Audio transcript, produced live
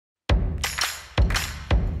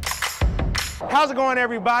How's it going,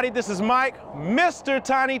 everybody? This is Mike, Mr.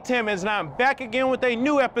 Tiny Timmons, and I'm back again with a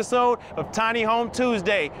new episode of Tiny Home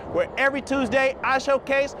Tuesday, where every Tuesday I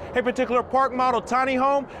showcase a particular park model tiny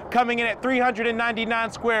home coming in at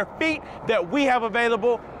 399 square feet that we have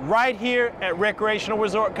available right here at Recreational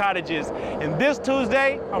Resort Cottages. And this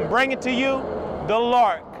Tuesday, I'm bringing to you the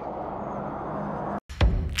Lark.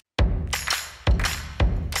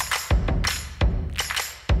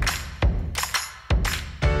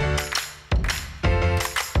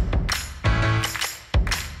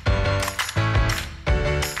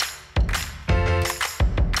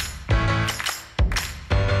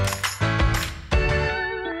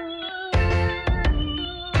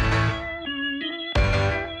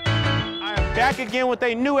 Back again with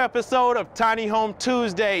a new episode of Tiny Home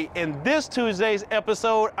Tuesday. In this Tuesday's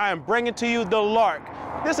episode, I am bringing to you the Lark.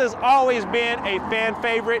 This has always been a fan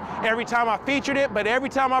favorite every time I featured it, but every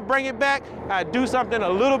time I bring it back, I do something a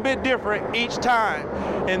little bit different each time.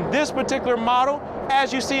 And this particular model,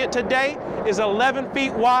 as you see it today, is 11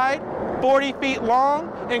 feet wide, 40 feet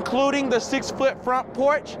long, including the 6-foot front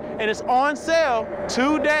porch, and it's on sale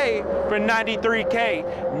today for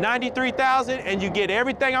 $93K, $93,000, and you get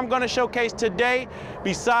everything I'm going to showcase today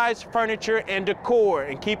besides furniture and decor.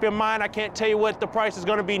 And keep in mind, I can't tell you what the price is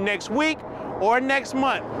going to be next week or next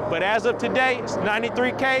month, but as of today, it's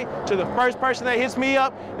 $93K to the first person that hits me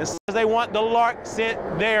up and says they want the Lark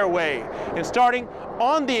sent their way. And starting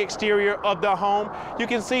on the exterior of the home, you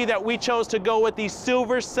can see that we chose to go with the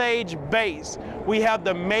silver sage base. We have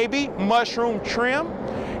the maybe mushroom trim,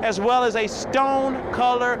 as well as a stone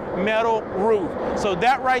color metal roof. So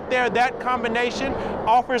that right there, that combination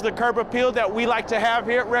offers the curb appeal that we like to have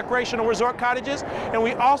here at Recreational Resort Cottages. And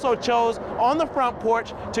we also chose on the front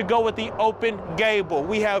porch to go with the open gable.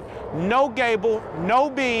 We have no gable, no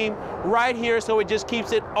beam right here, so it just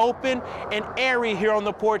keeps it open and airy here on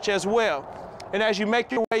the porch as well. And as you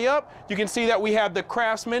make your way up, you can see that we have the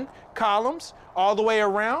Craftsman columns all the way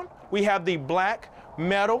around. We have the black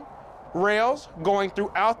metal rails going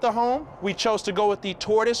throughout the home. We chose to go with the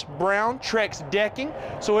tortoise brown Trex decking.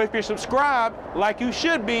 So if you're subscribed like you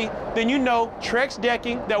should be, then you know Trex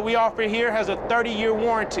decking that we offer here has a 30-year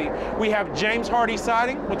warranty. We have James Hardy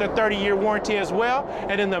siding with a 30-year warranty as well,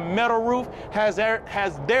 and then the metal roof has their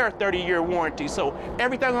 30-year warranty. So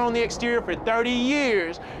everything on the exterior for 30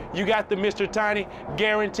 years, you got the Mr. Tiny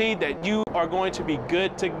guaranteed that you are going to be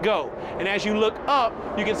good to go. And as you look up,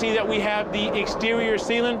 you can see that we have the exterior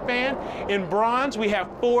ceiling fan. In bronze, we have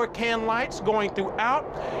 4 can lights going throughout,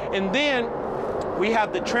 and then we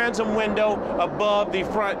have the transom window above the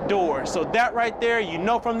front door. So that right there, you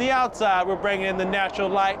know from the outside, we're bringing in the natural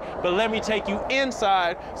light, but let me take you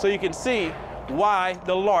inside so you can see why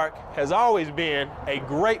the Lark has always been a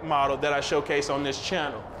great model that I showcase on this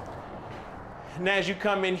channel. And as you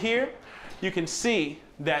come in here, you can see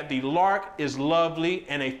that the Lark is lovely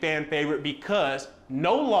and a fan favorite because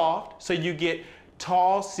no loft, so you get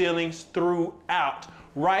tall ceilings throughout.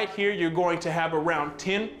 Right here, you're going to have around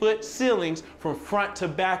 10-foot ceilings from front to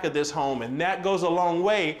back of this home, and that goes a long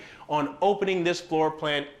way on opening this floor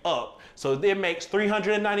plan up. So it makes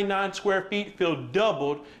 399 square feet feel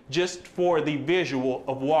doubled just for the visual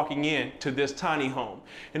of walking into this tiny home.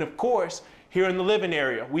 And of course, here in the living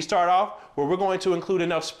area, we start off where we're going to include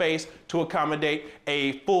enough space to accommodate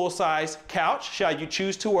a full-size couch, should you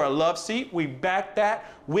choose to, or a love seat. We back that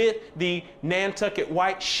with the Nantucket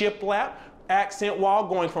white shiplap accent wall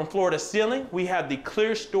going from floor to ceiling. We have the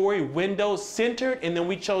clear story windows centered, and then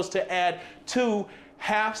we chose to add 2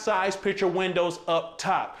 half-size picture windows up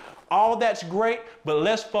top. All that's great, but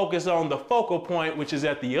let's focus on the focal point, which is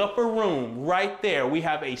at the upper room right there. We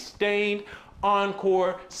have a stained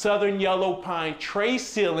Oncor Southern Yellow Pine tray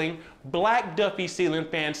ceiling, black Duffy ceiling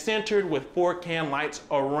fan centered with 4 can lights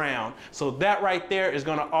around. So that right there is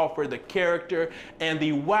going to offer the character and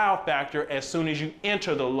the wow factor as soon as you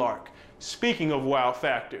enter the Lark. Speaking of wow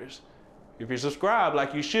factors, if you're subscribed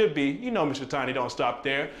like you should be, you know Mr. Tiny don't stop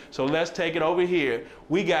there. So let's take it over here.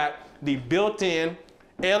 We got the built-in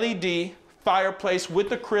LED fireplace with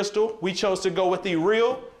the crystal. We chose to go with the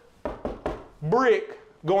real brick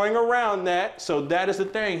going around that. So that is the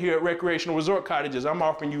thing here at Recreational Resort Cottages. I'm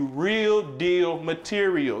offering you real deal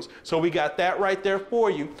materials. So we got that right there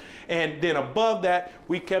for you. And then above that,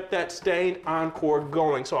 we kept that stained Oncor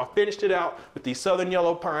going. So I finished it out with the Southern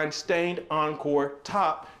Yellow Pine stained Oncor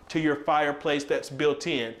top to your fireplace that's built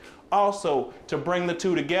in. Also, to bring the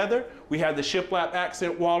two together, we have the shiplap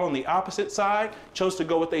accent wall on the opposite side. Chose to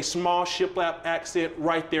go with a small shiplap accent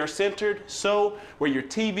right there centered. So where your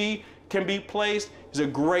TV can be placed is a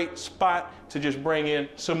great spot to just bring in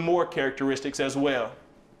some more characteristics as well.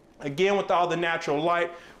 Again, with all the natural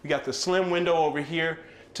light, we got the slim window over here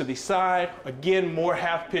to the side. Again, more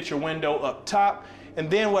half picture window up top. And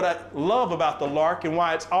then what I love about the Lark and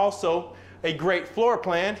why it's also a great floor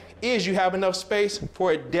plan is you have enough space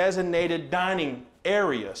for a designated dining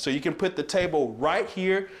area. So you can put the table right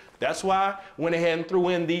here. That's why I went ahead and threw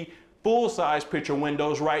in the full-size picture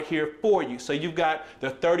windows right here for you. So you've got the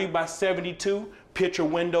 30 by 72 picture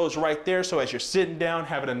windows right there. So as you're sitting down,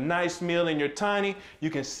 having a nice meal in your tiny, you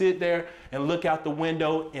can sit there and look out the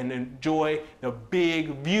window and enjoy the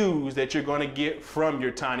big views that you're going to get from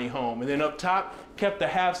your tiny home. And then up top, kept the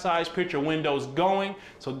half-size picture windows going.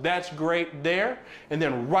 So that's great there. And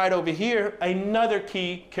then right over here, another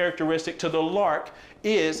key characteristic to the Lark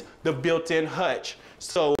is the built-in hutch.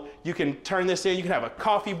 So you can turn this in, you can have a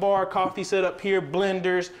coffee bar, coffee set up here,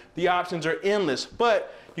 blenders, the options are endless.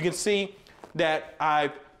 But you can see that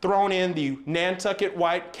I've thrown in the Nantucket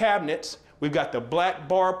white cabinets. We've got the black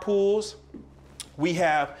bar pools. We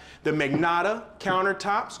have the Magnata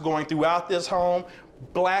countertops going throughout this home,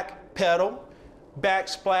 black pedal,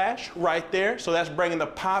 backsplash right there. So that's bringing the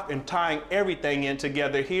pop and tying everything in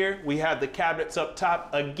together here. We have the cabinets up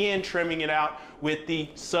top, again trimming it out with the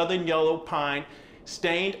Southern Yellow Pine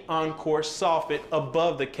stained oncor soffit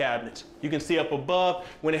above the cabinets. You can see up above,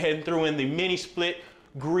 went ahead and threw in the mini split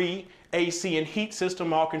grille AC and heat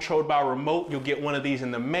system, all controlled by remote. You'll get one of these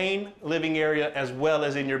in the main living area as well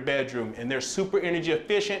as in your bedroom. And they're super energy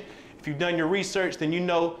efficient. If you've done your research, then you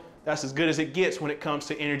know that's as good as it gets when it comes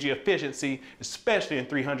to energy efficiency, especially in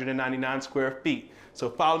 399 square feet. So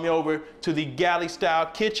follow me over to the galley style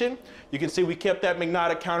kitchen. You can see we kept that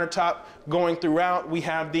Magnata countertop going throughout. We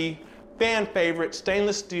have the fan favorite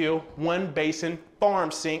stainless steel one basin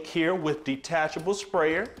farm sink here with detachable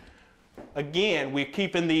sprayer. Again, we're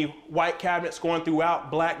keeping the white cabinets going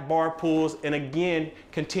throughout, black bar pools, and again,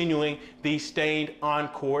 continuing the stained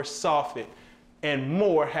oncor soffit and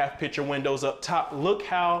more half picture windows up top. Look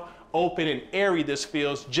how open and airy this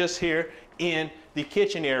feels just here in the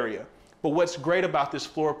kitchen area. But what's great about this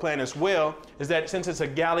floor plan as well is that since it's a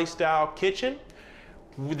galley style kitchen,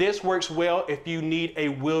 this works well if you need a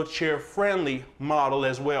wheelchair friendly model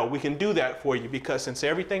as well. We can do that for you because since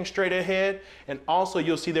everything's straight ahead, and also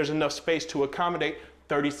you'll see there's enough space to accommodate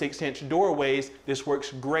 36-inch doorways, this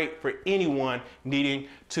works great for anyone needing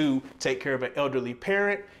to take care of an elderly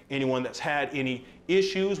parent, anyone that's had any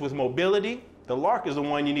issues with mobility. The Lark is the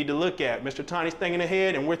one you need to look at. Mr. Tiny's thinking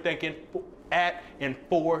ahead and we're thinking at and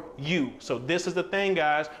for you. So this is the thing,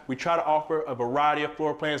 guys. We try to offer a variety of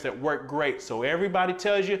floor plans that work great. So everybody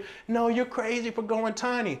tells you, no, you're crazy for going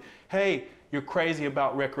tiny. Hey, you're crazy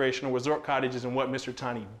about recreational resort cottages and what Mr.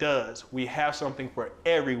 Tiny does. We have something for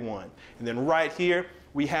everyone. And then right here,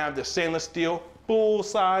 we have the stainless steel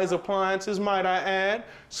full-size appliances, might I add,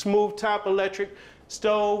 smooth top electric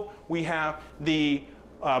stove. We have the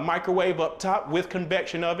microwave up top with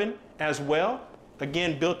convection oven as well.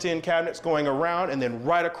 Again, built-in cabinets going around, and then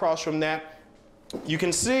right across from that, you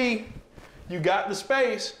can see you got the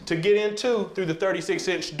space to get into through the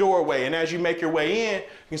 36-inch doorway. And as you make your way in,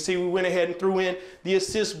 you can see we went ahead and threw in the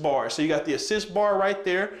assist bar. So you got the assist bar right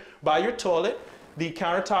there by your toilet. The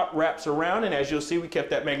countertop wraps around, and as you'll see, we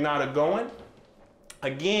kept that Magnata going.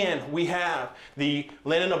 Again, we have the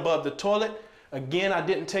linen above the toilet. Again, I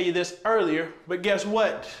didn't tell you this earlier, but guess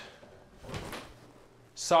what?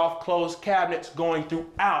 Soft close cabinets going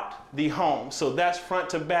throughout the home. So that's front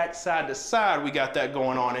to back, side to side. We got that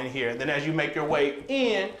going on in here. Then as you make your way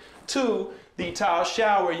in to the tile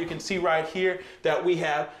shower, you can see right here that we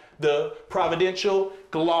have the Providential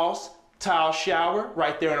gloss tile shower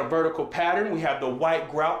right there in a vertical pattern. We have the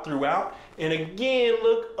white grout throughout. And again,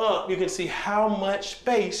 look up. You can see how much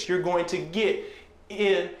space you're going to get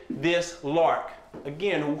in this Lark.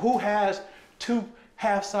 Again, who has two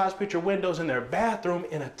half-size picture windows in their bathroom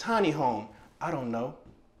in a tiny home? I don't know,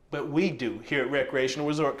 but we do here at Recreational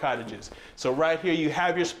Resort Cottages. So right here you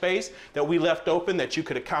have your space that we left open that you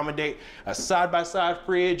could accommodate a side-by-side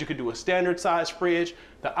fridge. You could do a standard size fridge.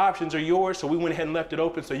 The options are yours, so we went ahead and left it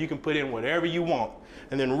open so you can put in whatever you want.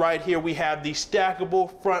 And then right here we have the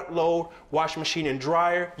stackable front load washing machine and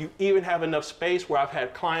dryer. You even have enough space where I've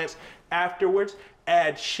had clients afterwards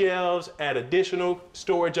add shelves, add additional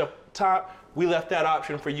storage up top. We left that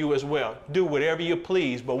option for you as well. Do whatever you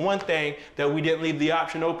please. But one thing that we didn't leave the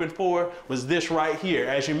option open for was this right here.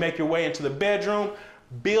 As you make your way into the bedroom,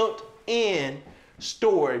 built-in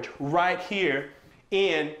storage right here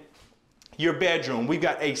in your bedroom. We've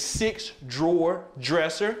got a 6-drawer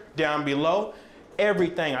dresser down below.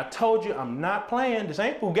 Everything, I told you, I'm not playing. This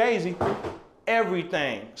ain't Fugazi.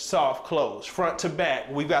 Everything soft close, front to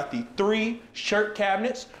back. We've got the 3 shirt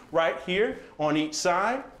cabinets right here on each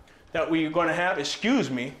side. that we're gonna have, excuse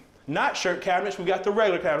me, not shirt cabinets, we got the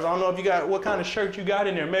regular cabinets. I don't know if you got, what kind of shirt you got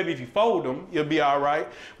in there. Maybe if you fold them, you'll be all right.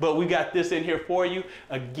 But we got this in here for you.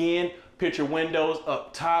 Again, picture windows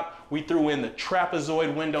up top. We threw in the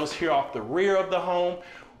trapezoid windows here off the rear of the home.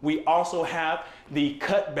 We also have the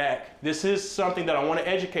cutback. This is something that I want to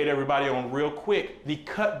educate everybody on real quick. The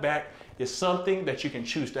cutback is something that you can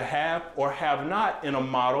choose to have or have not in a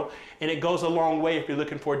model, and it goes a long way if you're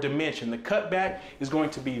looking for dimension. The cutback is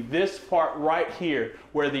going to be this part right here,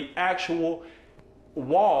 where the actual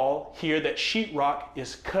wall here, that sheetrock,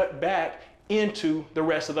 is cut back into the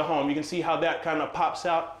rest of the home. You can see how that kind of pops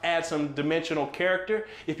out, adds some dimensional character.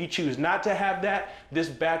 If you choose not to have that, this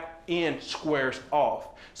back end squares off.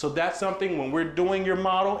 So that's something when we're doing your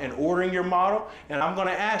model and ordering your model, and I'm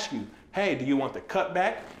gonna ask you, hey, do you want the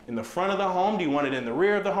cutback in the front of the home? Do you want it in the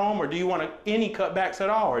rear of the home? Or do you want any cutbacks at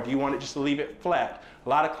all? Or do you want it just to leave it flat? A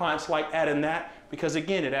lot of clients like adding that because,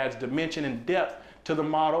 again, it adds dimension and depth to the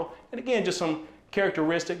model. And again, just some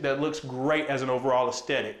characteristic that looks great as an overall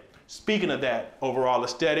aesthetic. Speaking of that overall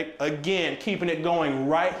aesthetic, again, keeping it going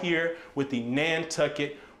right here with the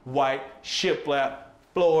Nantucket white shiplap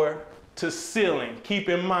floor to ceiling. Keep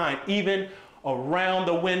in mind, even around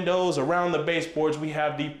the windows, around the baseboards, we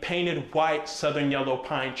have the painted white southern yellow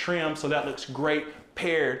pine trim, so that looks great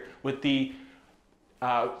paired with the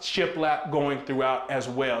shiplap going throughout as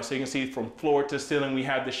well. So you can see from floor to ceiling, we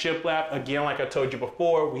have the shiplap. Again, like I told you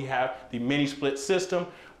before, we have the mini split system,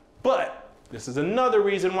 but this is another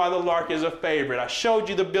reason why the Lark is a favorite. I showed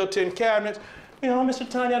you the built-in cabinets. You know, Mr.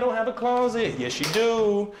 Tiny, I don't have a closet. Yes, you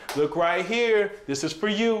do. Look right here. This is for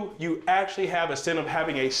you. You actually have, instead of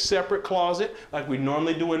having a separate closet like we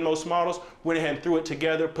normally do in most models, went ahead and threw it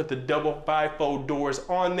together, put the double bifold doors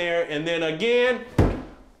on there, and then again,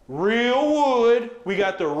 real wood. We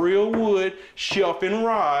got the real wood shelf and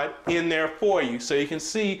rod in there for you. So you can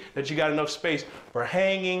see that you got enough space for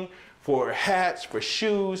hanging, for hats, for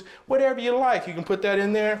shoes, whatever you like. You can put that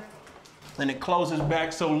in there. And it closes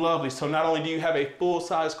back so lovely. So not only do you have a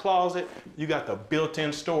full-size closet, you got the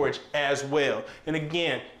built-in storage as well. And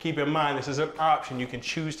again, keep in mind, this is an option. You can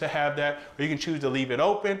choose to have that, or you can choose to leave it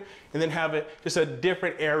open and then have it just a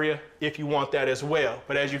different area if you want that as well.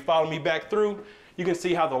 But as you follow me back through, you can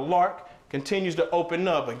see how the Lark continues to open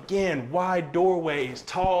up. Again, wide doorways,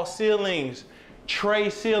 tall ceilings, tray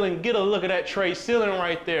ceiling. Get a look at that tray ceiling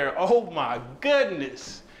right there. Oh my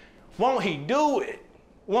goodness. Won't he do it?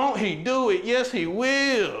 Won't he do it? Yes, he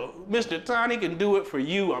will. Mr. Tiny can do it for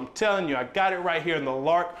you. I'm telling you, I got it right here in the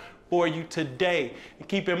Lark for you today. And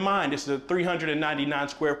keep in mind, this is a 399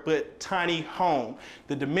 square foot tiny home.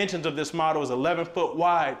 The dimensions of this model is 11 foot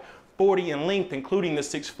wide, 40 in length, including the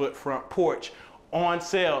 6-foot front porch. On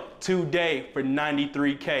sale today for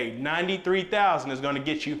 $93K. $93,000 is gonna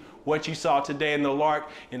get you what you saw today in the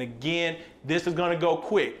Lark. And again, this is gonna go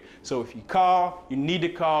quick. So if you call, you need to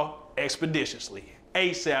call expeditiously.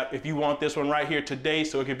 ASAP if you want this one right here today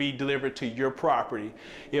so it can be delivered to your property.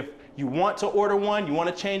 If you want to order one, you want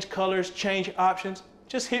to change colors, change options,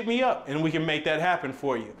 just hit me up and we can make that happen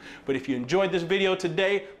for you. But if you enjoyed this video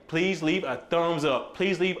today, please leave a thumbs up.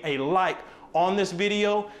 Please leave a like on this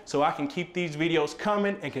video so I can keep these videos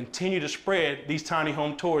coming and continue to spread these tiny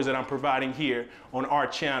home tours that I'm providing here on our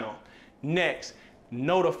channel. Next,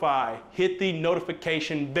 notify, hit the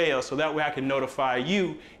notification bell so that way I can notify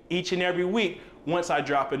you each and every week once I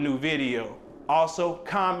drop a new video. Also,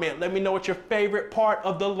 comment, let me know what your favorite part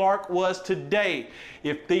of the Lark was today.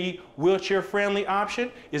 If the wheelchair-friendly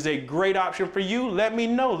option is a great option for you, let me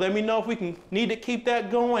know. Let me know if we need to keep that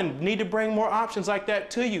going, need to bring more options like that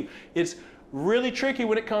to you. It's really tricky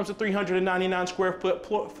when it comes to 399 square foot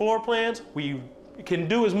floor plans. We can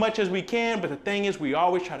do as much as we can, but the thing is we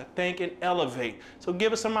always try to think and elevate. So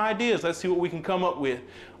give us some ideas. Let's see what we can come up with.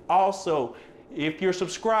 Also, if you're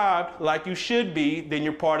subscribed like you should be, then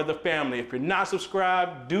you're part of the family. If you're not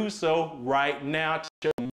subscribed, do so right now to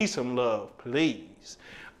show me some love, please.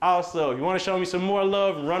 Also, if you want to show me some more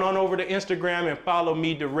love, run on over to Instagram and follow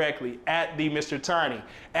me directly at the Mr. Tiny,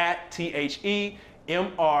 at TheMrTiny.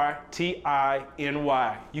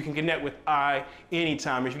 You can connect with I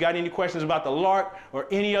anytime. If you got any questions about the Lark or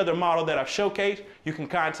any other model that I've showcased, you can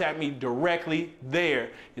contact me directly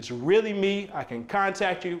there. It's really me. I can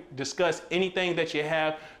contact you, discuss anything that you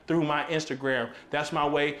have through my Instagram. That's my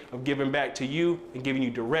way of giving back to you and giving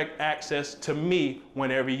you direct access to me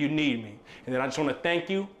whenever you need me. And then I just want to thank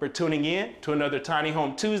you for tuning in to another Tiny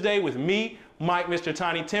Home Tuesday with me, Mike, Mr.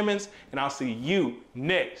 Tiny Timmons, and I'll see you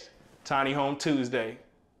next Tiny Home Tuesday.